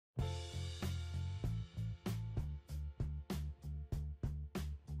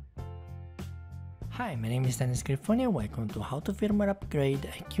Hi, my name is Dennis Grifoni and welcome to how to firmware upgrade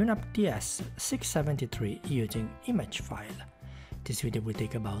a QNAP TS-673 using image file. This video will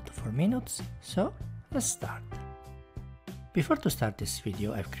take about 4 minutes, so let's start. Before to start this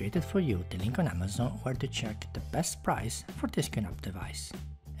video, I've created for you the link on Amazon where to check the best price for this QNAP device.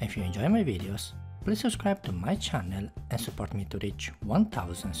 If you enjoy my videos, please subscribe to my channel and support me to reach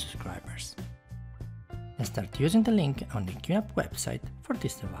 1000 subscribers. Let's start using the link on the QNAP website for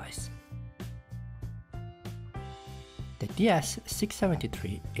this device. The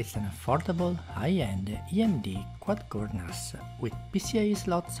TS-673 is an affordable, high-end AMD quad-core NAS with PCIe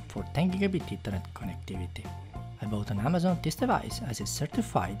slots for 10GB Ethernet connectivity. I bought on Amazon this device as it's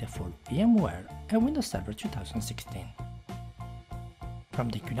certified for VMware and Windows Server 2016. From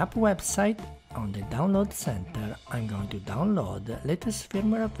the QNAP website, on the download center, I'm going to download the latest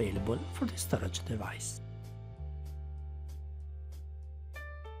firmware available for the storage device.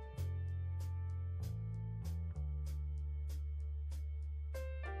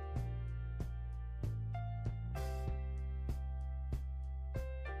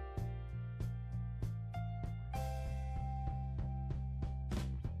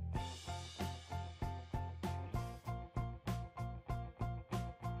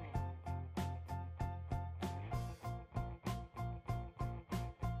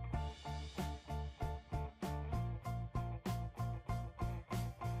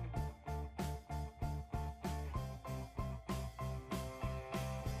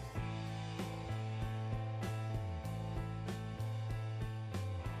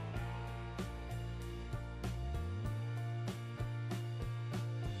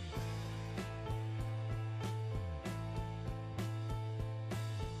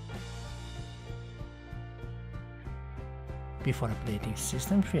 Before updating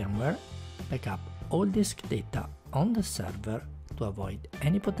system firmware, backup all disk data on the server to avoid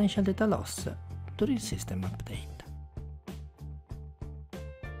any potential data loss during system update.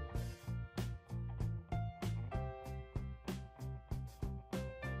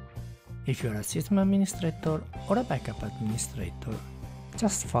 If you are a system administrator or a backup administrator,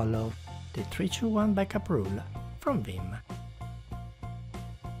 just follow the 3-2-1 backup rule from Vim.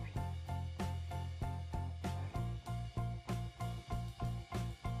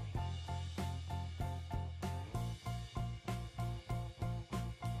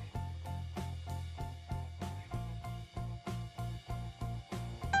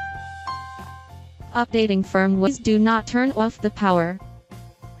 Updating firmware. Do not turn off the power.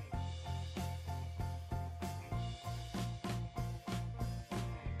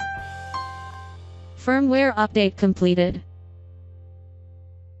 Firmware update completed.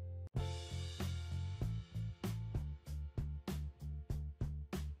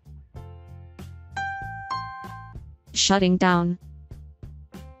 Shutting down.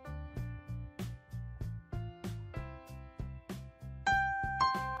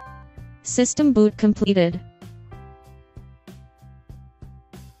 System boot completed.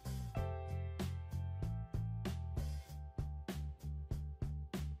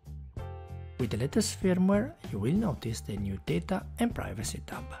 With the latest firmware, you will notice the new Data and Privacy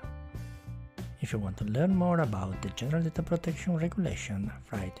tab. If you want to learn more about the General Data Protection Regulation,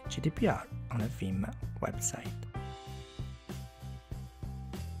 write GDPR on the Vim website.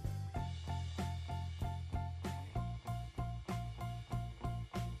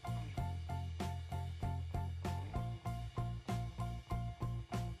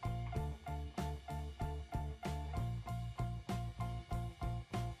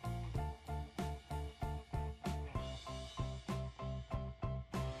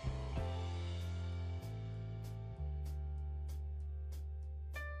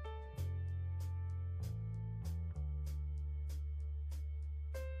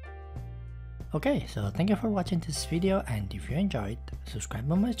 Okay, so thank you for watching this video, and if you enjoyed,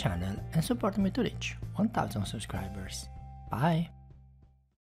 subscribe on my channel and support me to reach 1000 subscribers. Bye!